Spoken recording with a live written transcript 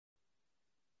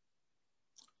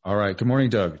All right. Good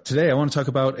morning, Doug. Today, I want to talk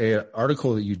about an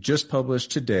article that you just published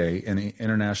today in the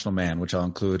International Man, which I'll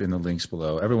include in the links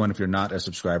below. Everyone, if you're not a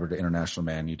subscriber to International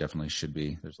Man, you definitely should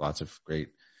be. There's lots of great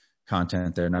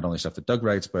content there, not only stuff that Doug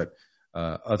writes, but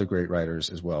other great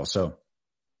writers as well.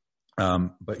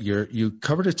 But you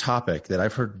covered a topic that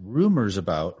I've heard rumors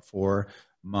about for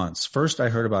months. First, I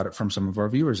heard about it from some of our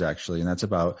viewers, actually, and that's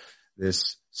about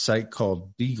this site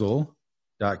called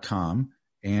Deagle.com.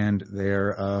 And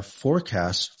their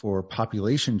forecast for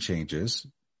population changes,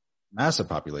 massive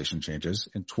population changes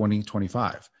in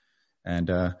 2025. And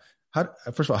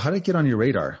first of all, how did it get on your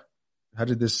radar? How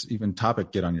did this even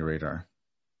topic get on your radar?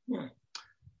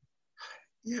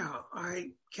 Yeah,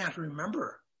 I can't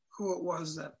remember who it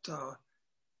was that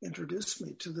introduced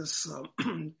me to this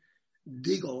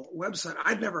Deagle website.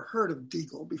 I'd never heard of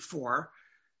Deagle before,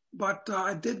 but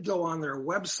I did go on their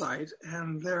website,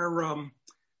 and they're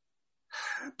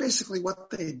basically what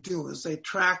they do is they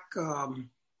track the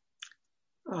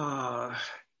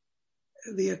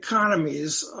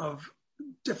economies of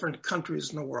different countries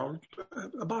in the world,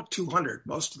 about 200,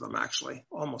 most of them actually,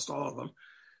 almost all of them,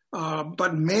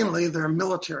 but mainly their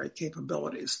military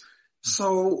capabilities.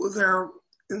 So they're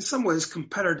in some ways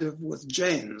competitive with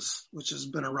Jane's, which has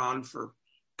been around for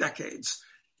decades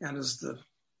and is the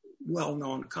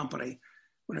well-known company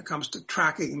when it comes to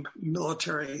tracking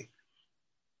military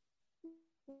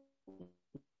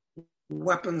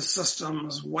weapon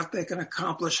systems, what they can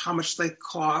accomplish, how much they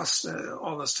cost,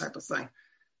 all this type of thing.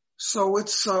 So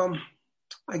it's, I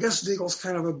guess Deagle's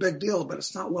kind of a big deal, but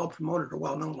it's not well promoted or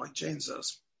well known like Jane's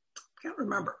is. Can't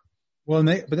remember. Well,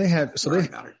 they had this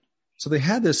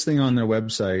thing on their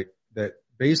website that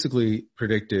basically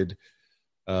predicted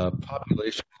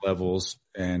population levels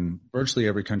in virtually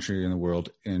every country in the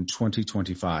world in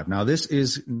 2025. Now, this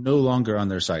is no longer on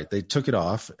their site. They took it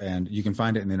off, and you can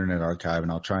find it in the Internet Archive,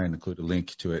 and I'll try and include a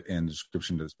link to it in the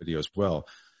description to this video as well.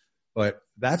 But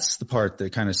that's the part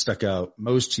that kind of stuck out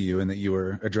most to you and that you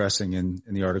were addressing in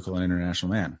the article in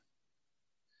International Man.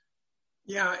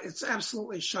 Yeah, it's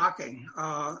absolutely shocking.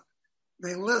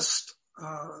 They list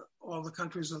all the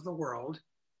countries of the world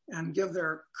and give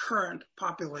their current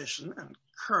population and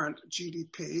current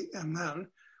GDP, and then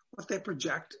what they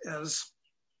project as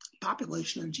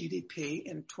population and GDP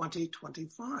in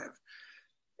 2025.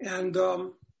 And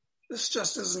this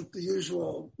just isn't the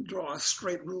usual draw a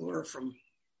straight ruler from,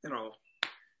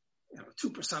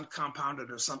 2%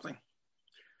 compounded or something.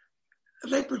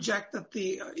 They project that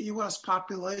the U.S.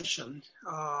 population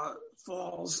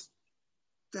falls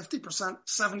 50%,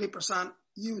 70%,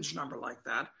 huge number like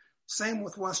that. Same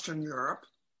with Western Europe,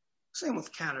 same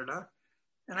with Canada,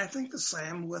 and I think the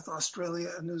same with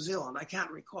Australia and New Zealand. I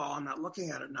can't recall, I'm not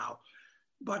looking at it now.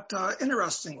 But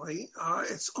interestingly,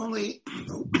 it's only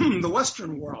the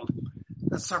Western world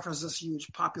that suffers this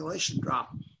huge population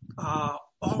drop. All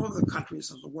of the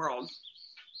countries of the world,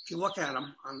 if you look at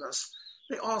them on this,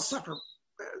 they all suffer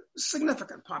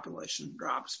significant population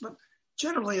drops, but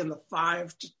generally in the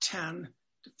 5 to 10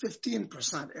 to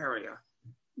 15% area,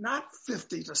 not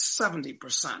 50 to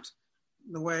 70%,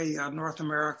 the way North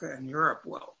America and Europe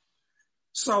will.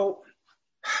 So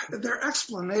their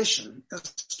explanation as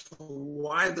to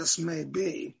why this may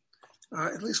be,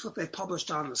 at least what they published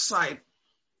on the site,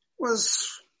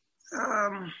 was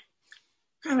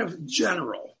kind of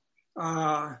general.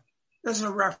 There's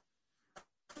a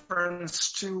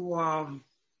reference to,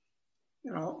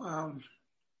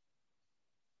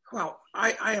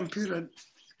 I imputed,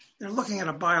 they're looking at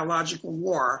a biological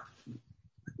war,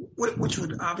 which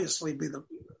would obviously be the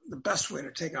best way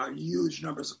to take out huge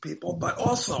numbers of people, but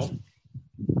also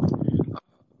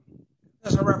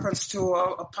there's a reference to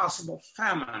a possible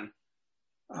famine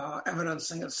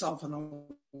evidencing itself in the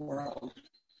world.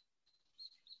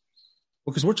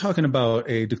 Well, because we're talking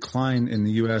about a decline in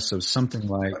the U.S. of something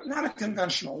like... But not a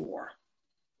conventional war.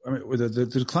 I mean, the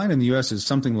decline in the U.S. is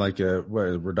something like a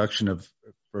reduction of,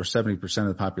 for 70% of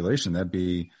the population, that'd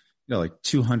be, like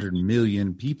 200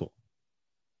 million people,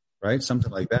 right? Something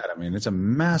like that. I mean, it's a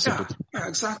massive decline. Yeah,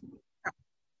 exactly.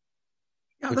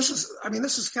 Yeah, this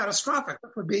is catastrophic.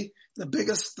 It would be the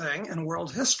biggest thing in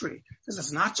world history because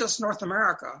it's not just North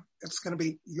America. It's going to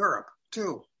be Europe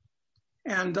too.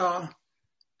 And,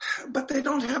 but they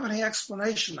don't have any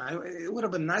explanation. It would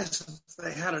have been nice if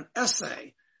they had an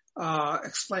essay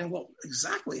explain, well,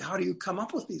 exactly how do you come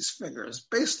up with these figures?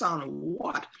 Based on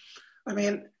what? I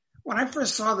mean, when I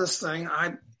first saw this thing,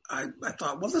 I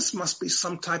thought, well, this must be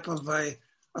some type of a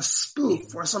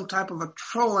spoof or some type of a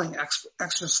trolling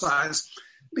exercise,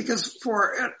 because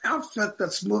for an outfit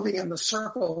that's moving in the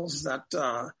circles that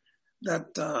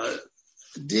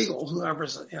Deagle,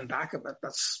 whoever's in back of it,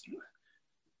 that's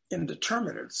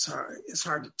indeterminate. It's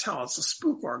hard to tell. It's a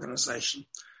spook organization.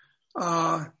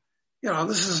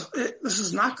 This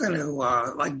is not going to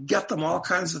like get them all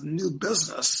kinds of new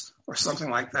business or something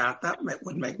like that. That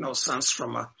would make no sense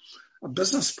from a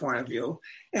business point of view.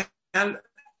 And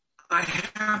I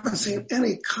haven't seen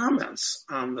any comments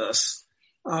on this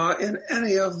in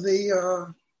any of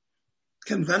the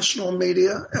conventional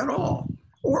media at all,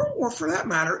 or for that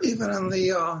matter, even in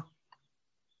the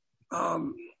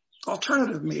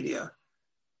alternative media,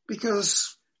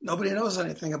 because nobody knows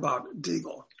anything about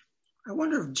Deagle. I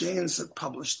wonder if Janes had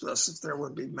published this, if there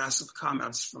would be massive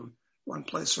comments from one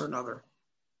place or another.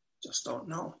 Just don't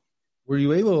know. Were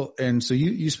you able, and so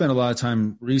you spent a lot of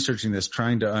time researching this,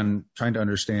 trying to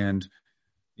understand,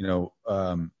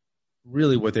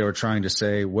 really what they were trying to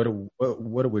say, what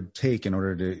it would take in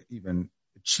order to even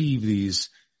achieve these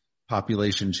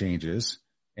population changes,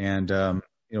 and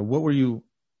what were you,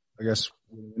 I guess,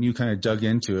 when you kind of dug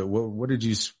into it, what did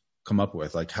you come up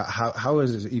with? Like, how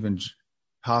is it even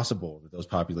possible that those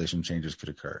population changes could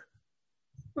occur?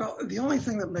 Well, the only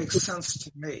thing that makes sense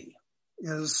to me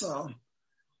is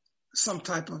some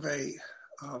type of a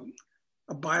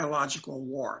biological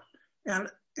war, and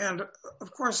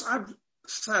of course I've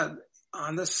said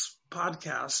on this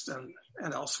podcast and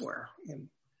elsewhere in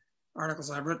articles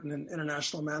I've written in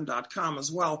internationalman.com as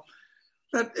well,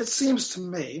 that it seems to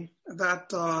me that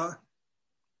the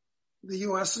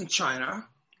U.S. and China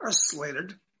are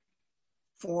slated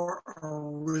for a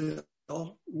real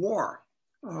war.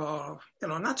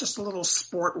 Not just a little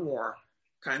sport war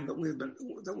kind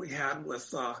that we had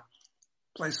with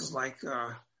places like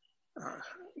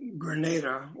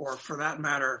Grenada, or for that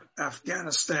matter,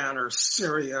 Afghanistan or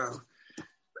Syria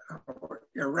or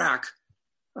Iraq.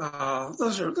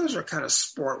 Those are kind of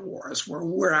sport wars where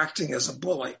we're acting as a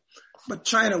bully, but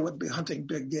China would be hunting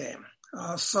big game.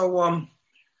 So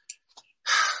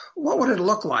what would it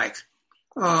look like?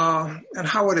 And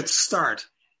how would it start?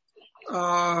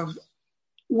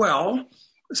 Well,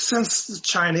 since the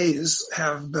Chinese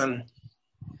have been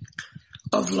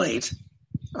of late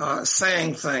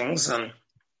saying things and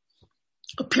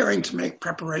appearing to make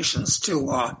preparations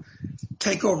to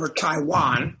take over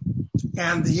Taiwan,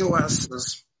 and the U.S.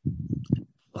 is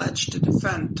pledged to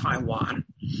defend Taiwan,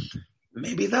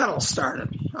 maybe that'll start it.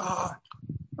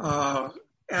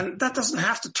 And that doesn't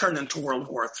have to turn into World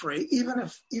War III, even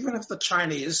if the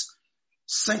Chinese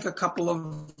sink a couple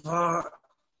of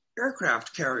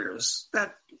aircraft carriers.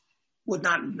 That would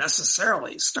not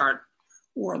necessarily start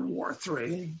World War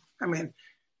III. I mean,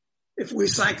 if we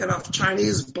sank enough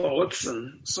Chinese bullets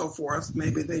and so forth,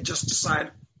 maybe they just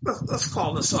decide, let's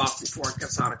call this off before it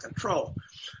gets out of control.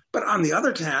 But on the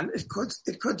other hand, it could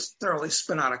thoroughly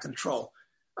spin out of control.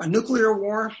 A nuclear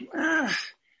war,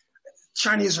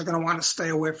 Chinese are going to want to stay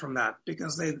away from that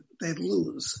because they'd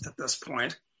lose at this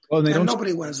point. Well,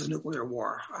 nobody wins a nuclear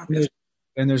war.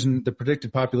 And there's the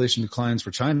predicted population declines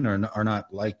for China are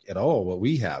not like at all what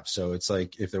we have. So it's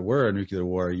like if there were a nuclear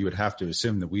war, you would have to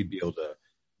assume that we would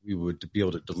be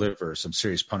able to deliver some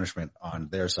serious punishment on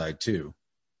their side too.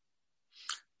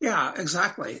 Yeah,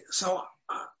 exactly. So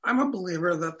I'm a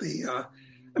believer that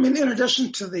in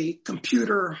addition to the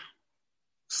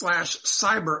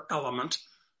computer/cyber element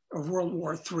of World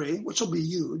War III, which will be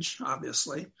huge,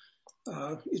 obviously,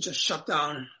 you just shut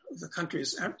down the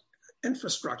country's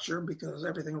infrastructure because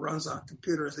everything runs on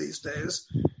computers these days.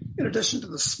 In addition to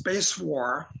the space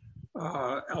war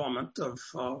element of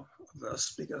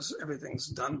this, because everything's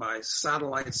done by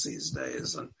satellites these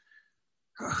days, and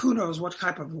who knows what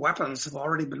type of weapons have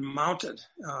already been mounted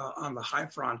on the high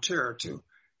frontier to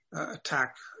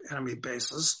attack enemy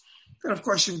bases. And of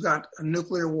course, you've got a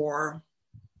nuclear war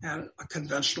and a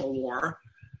conventional war.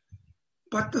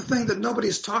 But the thing that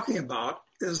nobody's talking about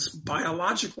is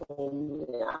biological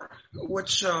war,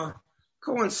 which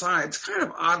coincides kind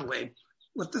of oddly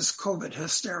with this COVID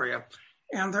hysteria.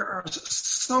 And there are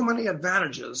so many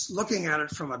advantages looking at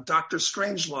it from a Dr.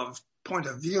 Strangelove point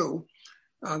of view,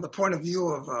 the point of view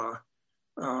of a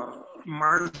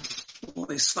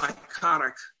marginally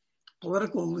psychotic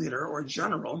political leader or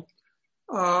general,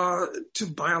 to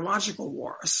biological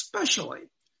war, especially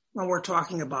when we're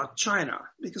talking about China,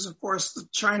 because of course the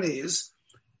Chinese,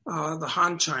 the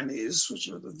Han Chinese, which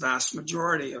are the vast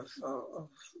majority of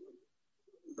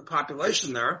the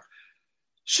population there,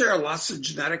 share lots of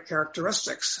genetic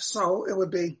characteristics. So it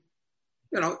would be,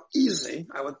 easy,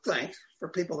 I would think, for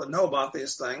people that know about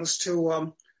these things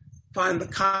to find the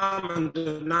common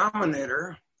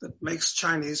denominator that makes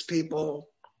Chinese people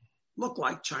look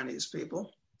like Chinese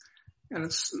people. And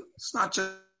it's not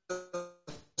just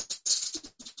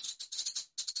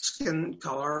skin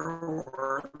color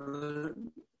or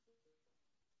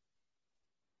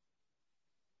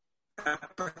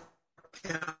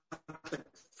epicanthal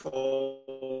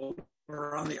fold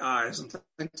around the eyes and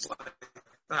things like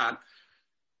that.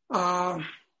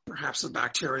 Perhaps a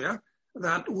bacteria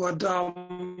that would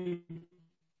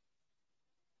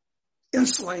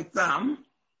insulate them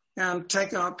and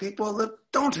take out people that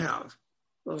don't have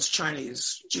those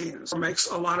Chinese genes. It makes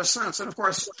a lot of sense. And of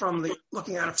course, from the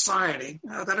looking at society,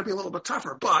 that'd be a little bit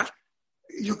tougher, but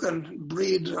you can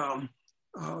breed a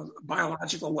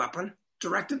biological weapon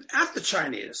directed at the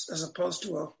Chinese as opposed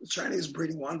to a Chinese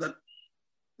breeding one that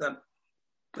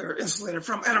they're insulated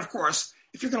from. And of course,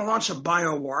 if you're going to launch a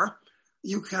bio-war,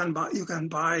 you can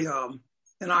buy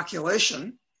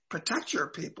inoculation, protect your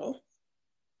people,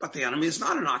 but the enemy is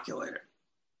not inoculated.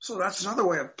 So that's another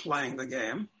way of playing the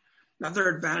game. Another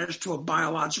advantage to a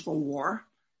biological war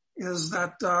is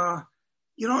that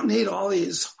you don't need all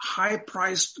these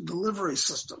high-priced delivery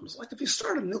systems. Like if you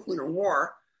start a nuclear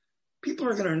war, people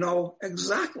are going to know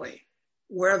exactly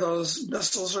where those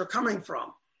missiles are coming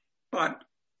from. But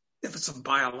if it's a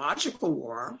biological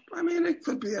war, I mean, it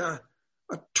could be a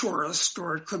tourist,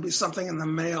 or it could be something in the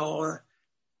mail,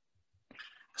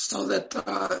 so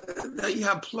that you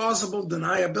have plausible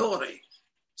deniability.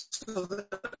 So that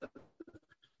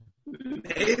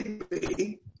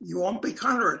maybe you won't be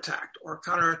counterattacked or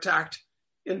counterattacked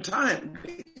in time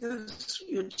because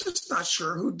you're just not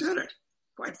sure who did it,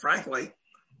 quite frankly.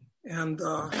 And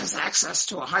has access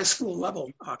to a high school level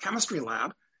chemistry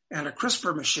lab and a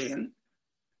CRISPR machine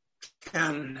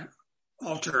can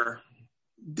alter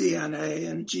DNA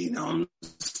and genomes.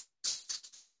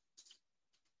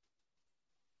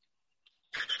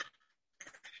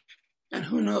 And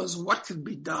who knows what could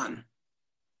be done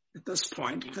at this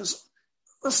point, because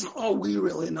listen, all we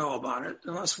really know about it,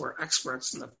 unless we're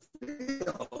experts in the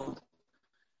field,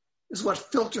 is what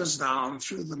filters down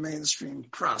through the mainstream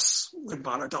press. We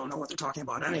about it don't know what they're talking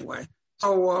about anyway.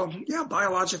 So yeah,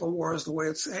 biological war is the way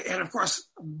it's, and of course,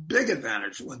 a big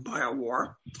advantage with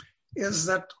bio-war is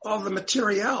that all the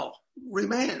materiel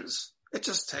remains. It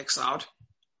just takes out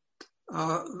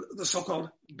the so-called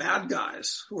bad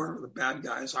guys, whoever the bad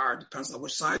guys are, depends on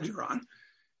which side you're on.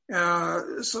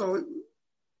 So,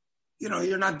 you know,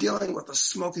 you're not dealing with a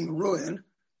smoking ruin,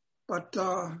 but,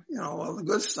 you know, all the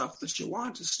good stuff that you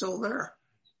want is still there.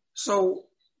 So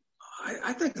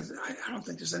I don't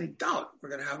think there's any doubt we're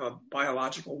going to have a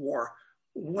biological war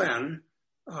when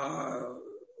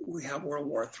we have World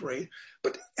War III.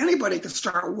 But anybody could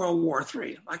start World War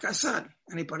III. Like I said,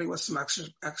 anybody with some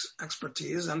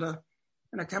expertise and a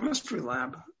chemistry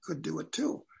lab could do it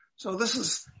too. So this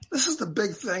is the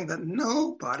big thing that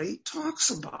nobody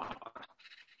talks about.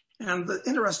 And the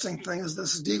interesting thing is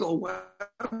this Deagle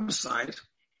website,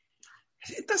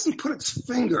 it doesn't put its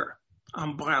finger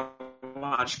on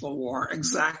biological war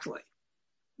exactly,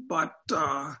 but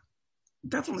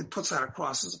definitely puts that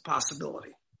across as a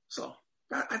possibility. So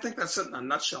I think that's it in a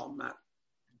nutshell, Matt.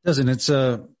 Doesn't it's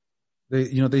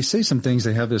they say some things.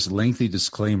 They have this lengthy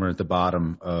disclaimer at the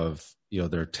bottom of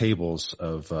their tables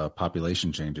of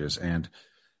population changes, and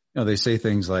they say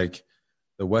things like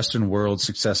the Western world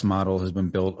success model has been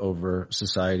built over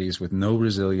societies with no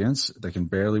resilience that can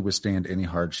barely withstand any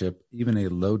hardship, even a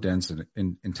low density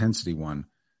intensity one.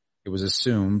 It was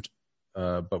assumed,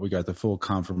 but we got the full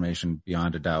confirmation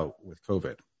beyond a doubt with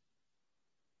COVID.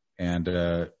 And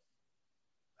I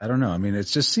don't know. I mean, it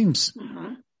just seems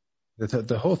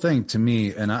the whole thing to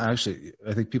me, and I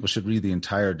think people should read the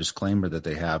entire disclaimer that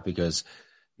they have, because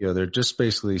they're just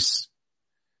basically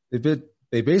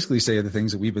they basically say the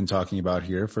things that we've been talking about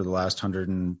here for the last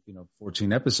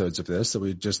 114 episodes of this,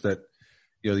 that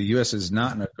the U.S. is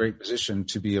not in a great position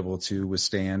to be able to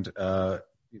withstand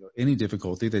any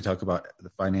difficulty. They talk about the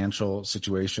financial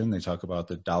situation. They talk about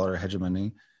the dollar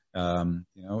hegemony, but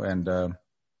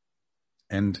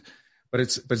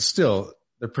still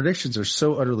the predictions are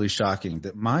so utterly shocking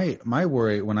that my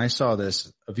worry when I saw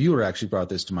this, a viewer actually brought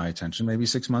this to my attention maybe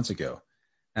 6 months ago.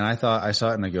 And I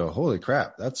saw it and I go, holy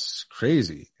crap, that's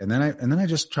crazy. And then I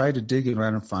just tried to dig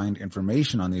around and find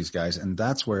information on these guys. And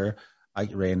that's where I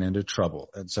ran into trouble.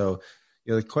 And so,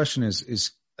 the question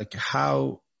is like,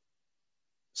 how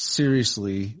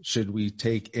seriously should we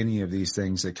take any of these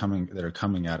things that are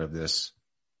coming out of this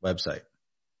website?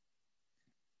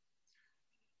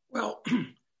 Well,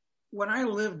 when I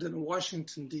lived in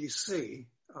Washington, D.C.,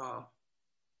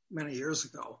 many years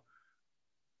ago,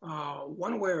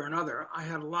 one way or another, I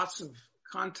had lots of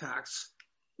contacts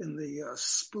in the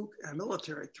spook and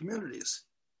military communities.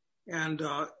 And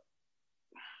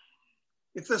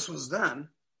if this was then,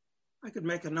 I could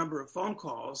make a number of phone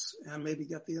calls and maybe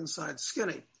get the inside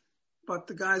skinny. But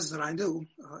the guys that I knew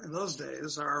in those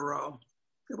days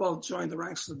they've all joined the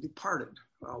ranks of the departed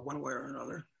one way or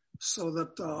another, so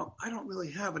that I don't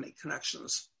really have any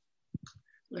connections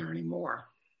there anymore.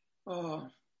 I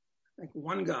think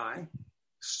one guy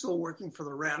still working for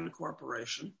the Rand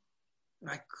Corporation, and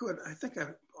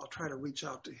I'll try to reach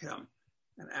out to him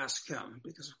and ask him,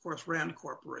 because of course Rand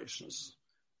Corporation is,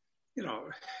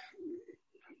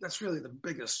 that's really the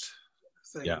biggest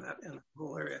thing in the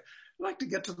whole area. I'd like to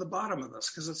get to the bottom of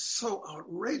this because it's so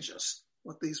outrageous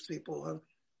what these people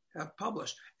have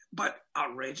published, but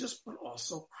outrageous, but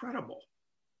also credible.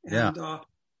 And,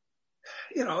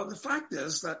 the fact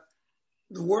is that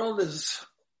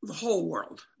the whole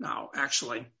world now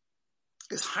actually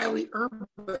is highly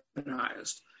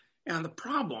urbanized. And the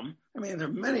problem, there are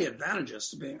many advantages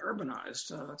to being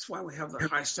urbanized. That's why we have the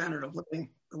high standard of living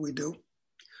that we do.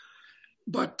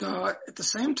 But at the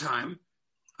same time,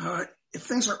 if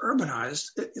things are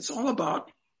urbanized, it's all about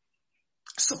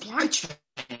supply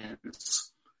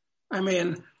chains.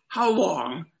 How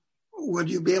long would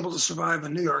you be able to survive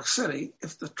in New York City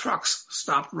if the trucks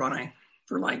stopped running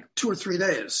for like 2 or 3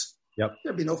 days? Yep.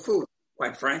 There'd be no food,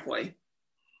 quite frankly.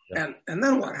 Yep. And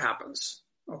then what happens?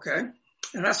 Okay.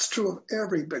 And that's true of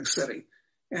every big city.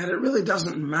 And it really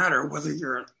doesn't matter whether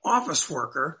you're an office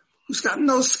worker who's got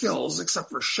no skills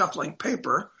except for shuffling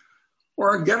paper,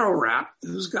 or a ghetto rat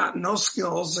who's got no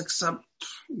skills except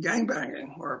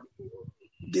gangbanging or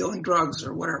dealing drugs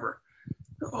or whatever.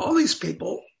 All these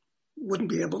people wouldn't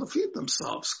be able to feed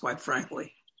themselves, quite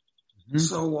frankly. Mm-hmm.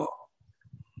 So,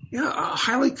 a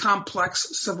highly complex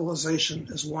civilization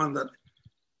is one that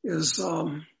is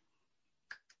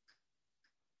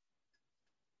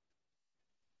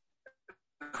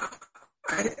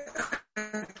I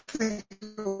think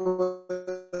it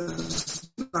was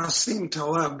Nassim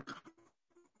Taleb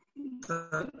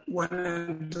that went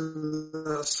into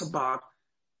this about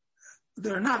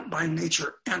they're not by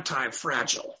nature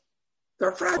anti-fragile.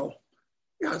 They're fragile.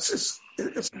 It's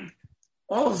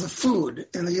all of the food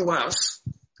in the U.S.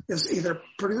 is either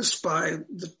produced by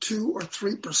the 2 or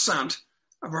 3%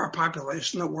 of our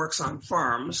population that works on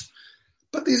farms.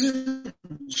 But these are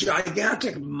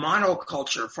gigantic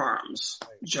monoculture farms,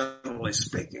 generally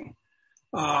speaking.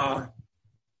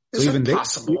 Is it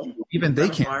possible even they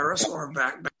can't. Virus or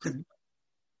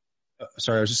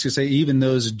Sorry, I was just going to say, even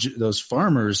those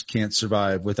farmers can't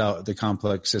survive without the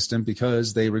complex system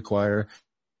because they require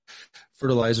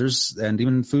fertilizers and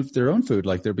even their own food,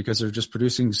 because they're just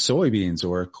producing soybeans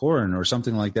or corn or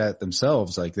something like that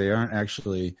themselves. Like they aren't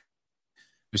actually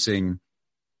producing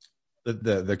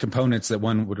the components that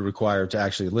one would require to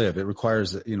actually live. It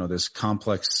requires, this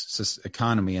complex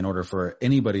economy in order for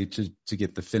anybody to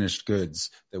get the finished goods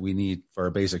that we need for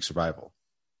our basic survival.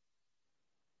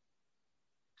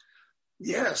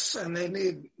 Yes, and they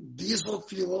need diesel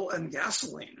fuel and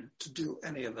gasoline to do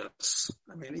any of this.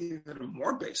 Even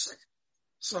more basic.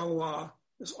 So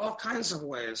there's all kinds of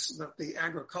ways that the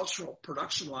agricultural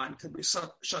production line could be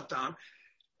shut down.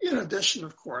 In addition,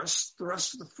 of course, the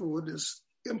rest of the food is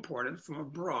imported from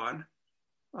abroad.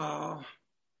 So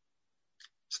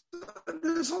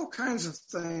there's all kinds of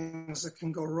things that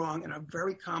can go wrong in a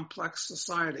very complex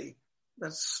society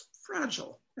that's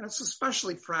fragile. And it's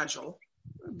especially fragile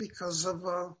because of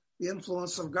the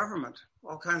influence of government,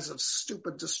 all kinds of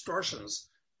stupid distortions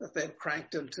that they've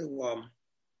cranked into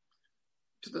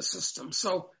to the system.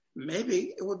 So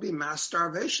maybe it would be mass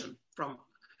starvation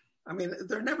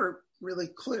they're never really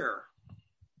clear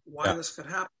why this could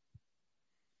happen.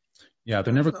 Yeah,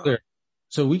 they're never clear.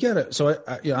 So we got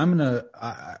to.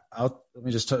 Let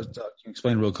me just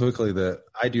explain real quickly that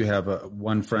I do have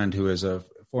one friend who is a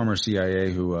former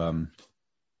CIA who,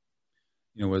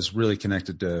 was really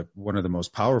connected to one of the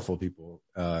most powerful people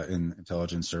in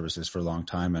intelligence services for a long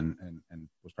time, and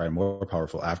was probably more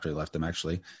powerful after he left them,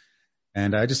 actually.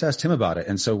 And I just asked him about it.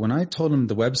 And so when I told him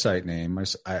the website name,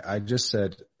 I just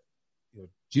said,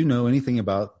 do you know anything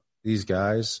about these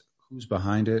guys? Who's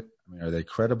behind it? Are they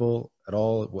credible at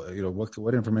all?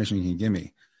 What information can you give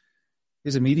me?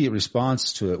 His immediate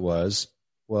response to it was,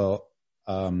 well,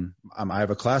 I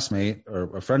have a classmate,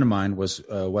 or a friend of mine was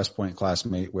a West Point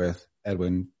classmate with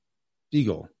Edwin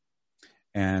Deagle,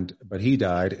 but he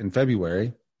died in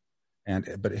February,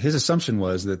 but his assumption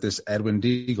was that this Edwin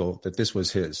Deagle, that this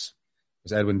was his,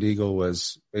 because Edwin Deagle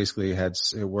was basically had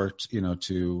worked,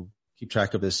 to keep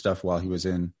track of this stuff while he was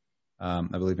in, I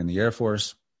believe, in the Air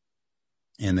Force.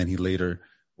 And then he later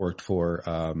worked for,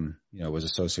 was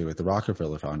associated with the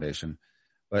Rockefeller Foundation.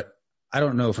 But I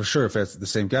don't know for sure if that's the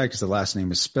same guy because the last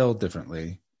name is spelled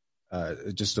differently,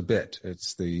 just a bit.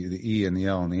 It's the E and the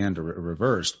L in the end are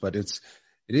reversed. But it's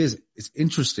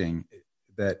interesting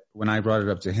that when I brought it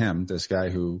up to him, this guy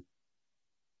who,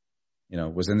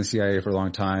 was in the CIA for a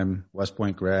long time, West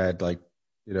Point grad, that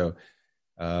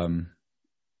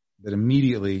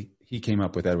immediately he came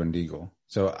up with Edwin Deagle.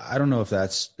 So I don't know if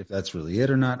that's really it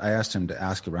or not. I asked him to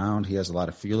ask around. He has a lot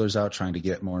of feelers out trying to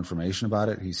get more information about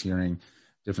it. He's hearing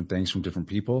different things from different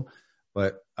people,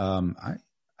 but I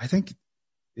think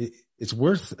it's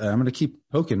worth. I'm going to keep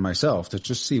poking myself to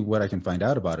just see what I can find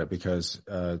out about it, because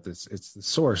it's the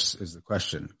source is the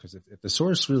question. Because if the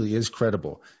source really is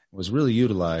credible, was really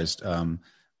utilized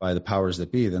by the powers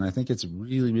that be, then I think it's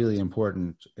really, really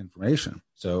important information.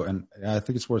 So, and I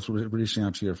think it's worth reaching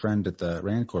out to your friend at the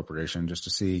RAND Corporation just to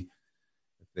see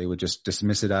if they would just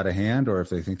dismiss it out of hand, or if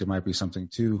they think there might be something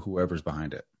to whoever's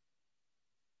behind it.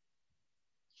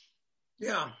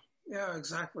 Yeah,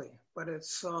 exactly. But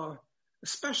it's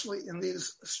especially in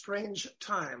these strange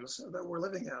times that we're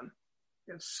living in,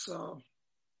 it's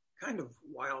kind of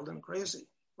wild and crazy,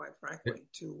 quite frankly,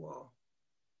 to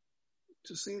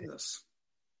see this.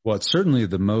 Well, it's certainly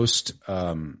the most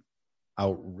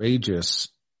outrageous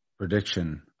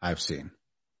prediction I've seen.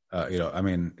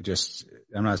 I'm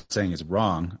not saying it's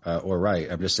wrong or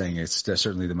right. I'm just saying it's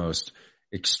certainly the most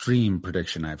extreme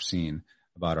prediction I've seen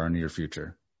about our near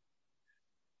future.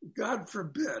 God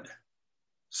forbid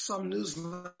some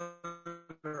newsletter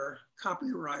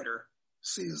copywriter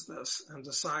sees this and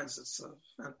decides it's a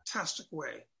fantastic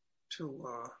way to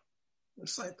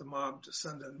incite the mob to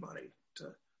send in money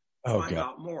to find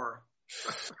out more.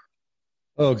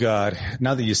 Oh, God.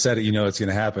 Now that you said it, it's going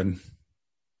to happen.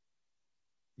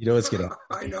 It's going to happen.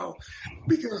 I know.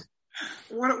 Because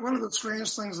one of the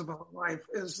strange things about life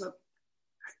is that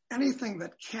anything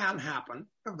that can happen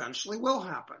eventually will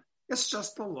happen. It's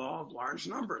just the law of large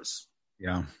numbers.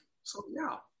 Yeah. So,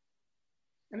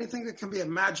 anything that can be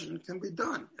imagined can be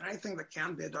done. And anything that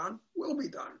can be done will be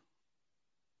done.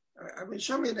 I mean,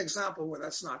 show me an example where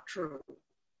that's not true.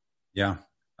 Yeah.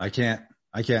 I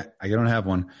don't have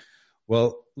one.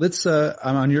 Well, let's,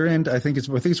 I'm on your end. I think it's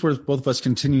worth both of us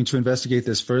continuing to investigate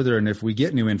this further. And if we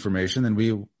get new information, then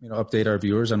we, update our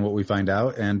viewers on what we find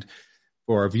out. And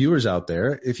for our viewers out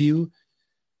there, if you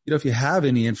have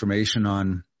any information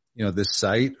on, this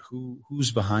site,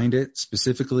 who's behind it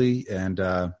specifically, and,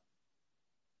 how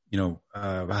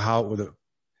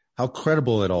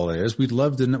credible it all is, we'd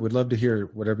love to hear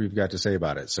whatever you've got to say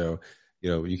about it. So,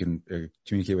 you can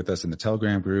communicate with us in the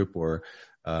Telegram group, or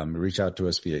reach out to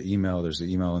us via email. There's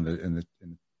the email in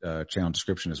the channel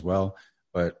description as well.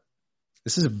 But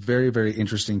this is a very, very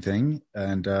interesting thing,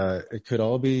 and it could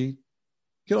all be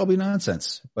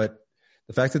nonsense. But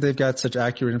the fact that they've got such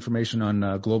accurate information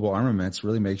on global armaments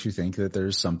really makes you think that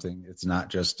there's something. It's not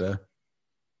just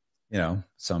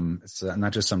it's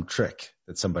not just some trick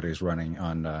that somebody's running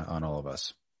on all of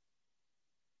us.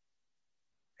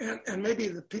 And maybe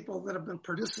the people that have been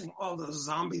producing all the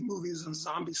zombie movies and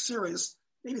zombie series,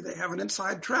 maybe they have an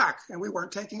inside track, and we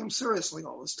weren't taking them seriously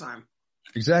all this time.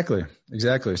 Exactly.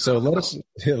 So let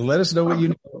us know what you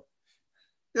know.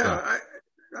 Yeah,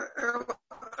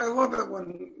 I love it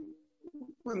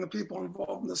when the people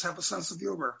involved in this have a sense of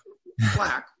humor.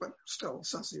 Black, but still a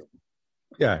sense of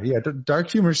humor. Yeah.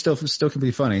 Dark humor still can be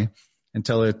funny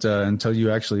until you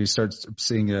actually start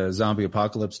seeing a zombie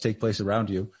apocalypse take place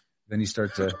around you. Then you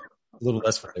start to a little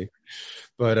less funny.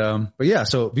 But yeah,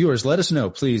 so viewers, let us know,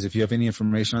 please, if you have any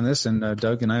information on this, and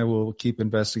Doug and I will keep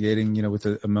investigating,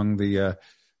 among the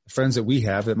friends that we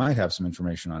have that might have some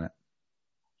information on it,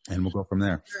 and we'll go from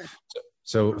there.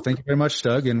 So thank you very much,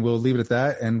 Doug, and we'll leave it at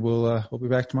that, and we'll be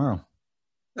back tomorrow.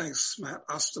 Thanks, Matt.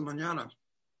 Hasta mañana.